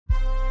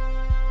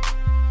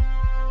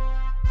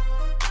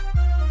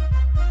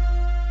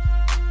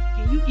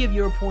you give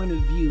your point of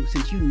view,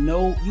 since you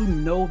know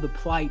the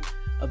plight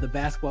of the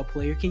basketball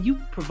player? Can you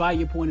provide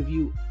your point of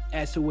view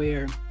as to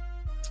where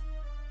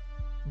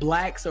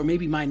blacks or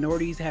maybe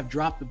minorities have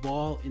dropped the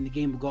ball in the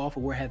game of golf,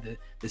 or where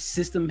the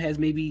system has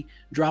maybe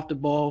dropped the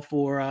ball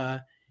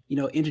for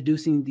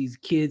introducing these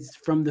kids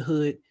from the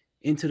hood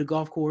into the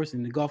golf course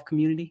and the golf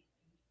community?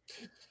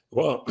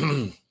 Well,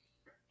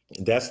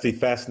 that's the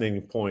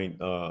fascinating point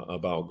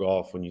about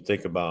golf when you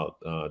think about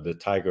the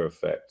Tiger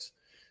effect.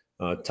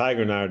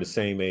 Tiger and I are the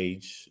same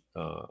age.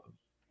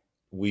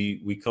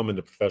 We come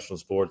into professional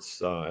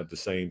sports at the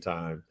same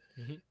time.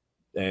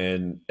 Mm-hmm.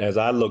 And as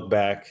I look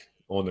back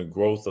on the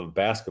growth of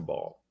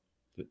basketball,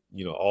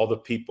 all the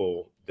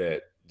people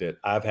that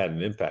I've had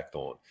an impact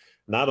on,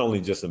 not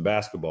only just in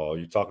basketball,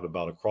 you're talking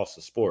about across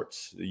the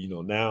sports.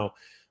 Now,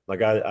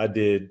 like I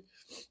did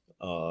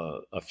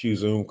a few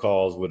Zoom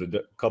calls with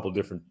a couple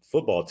different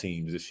football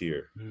teams this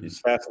year. Mm. It's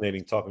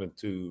fascinating talking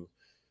to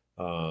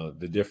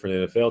the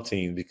different NFL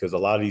teams, because a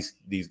lot of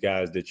these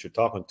guys that you're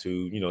talking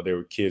to, they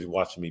were kids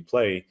watching me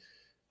play.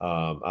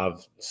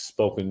 I've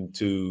spoken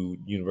to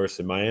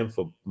University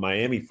of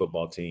Miami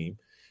football team.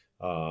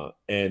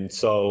 And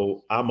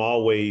so I'm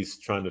always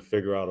trying to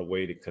figure out a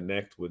way to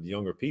connect with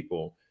younger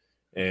people.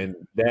 And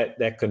that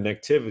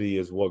connectivity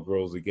is what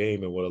grows the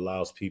game and what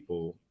allows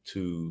people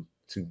to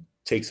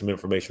take some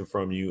information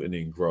from you and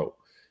then grow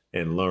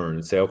and learn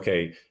and say,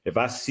 okay, if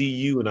I see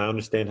you and I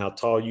understand how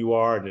tall you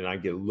are, and then I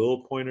get a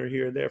little pointer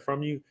here and there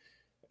from you,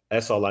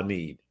 that's all I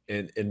need.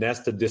 And that's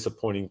the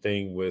disappointing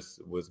thing with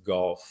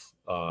golf,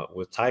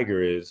 with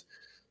Tiger, is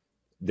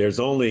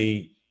there's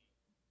only,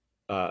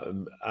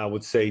 I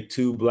would say,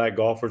 2 black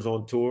golfers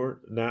on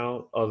tour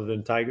now, other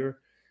than Tiger.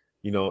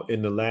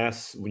 In the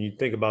last, when you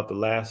think about the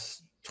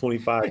last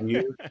 25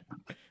 years,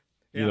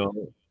 yeah.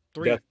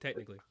 3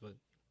 technically, but.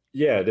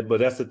 Yeah, but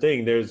that's the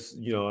thing. There's,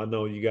 I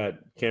know you got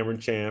Cameron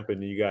Champ,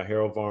 and then you got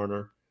Harold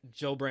Varner,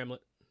 Joe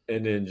Bramlett,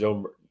 and then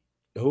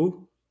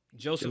who?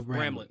 Joseph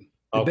Bramlett.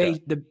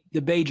 The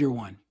Bajer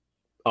one.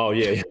 Oh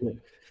yeah,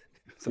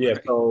 yeah.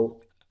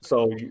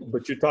 So,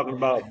 but you're talking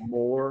about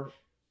more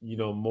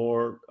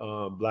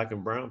black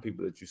and brown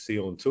people that you see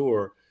on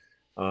tour,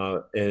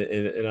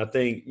 and I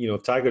think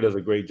Tiger does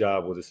a great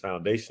job with his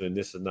foundation, and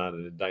this is not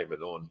an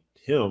indictment on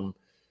him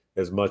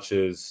as much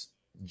as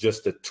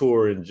just the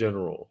tour in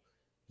general.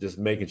 Just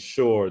making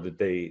sure that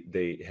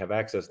they have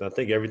access. And I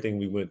think everything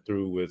we went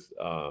through with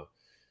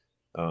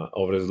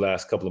over this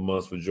last couple of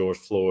months with George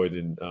Floyd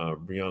and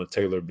Breonna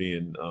Taylor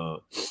being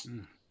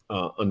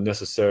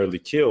unnecessarily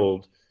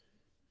killed,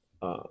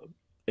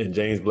 and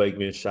James Blake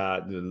being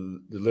shot, the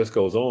list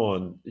goes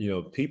on.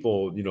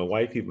 People,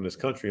 white people in this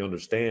country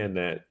understand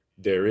that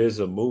there is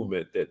a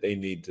movement that they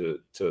need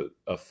to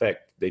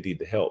affect. They need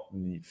to help,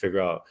 and you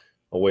figure out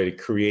a way to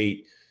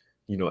create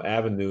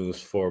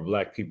avenues for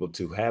black people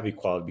to have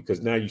equality, because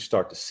now you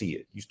start to see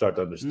it, you start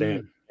to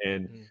understand.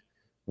 And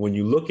when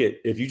you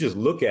if you just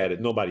look at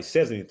it, nobody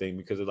says anything,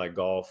 because it's like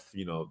golf,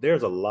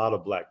 there's a lot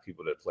of black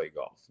people that play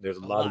golf. There's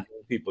a lot of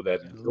people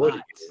that enjoy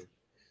the game,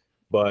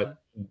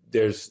 but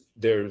there's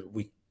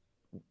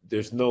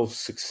no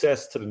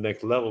success to the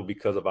next level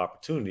because of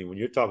opportunity. When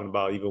you're talking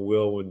about, even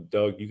Will and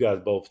Doug, you guys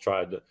both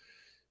tried to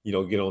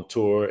get on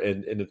tour,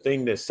 and the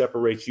thing that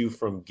separates you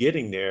from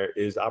getting there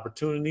is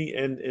opportunity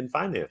and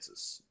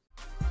finances.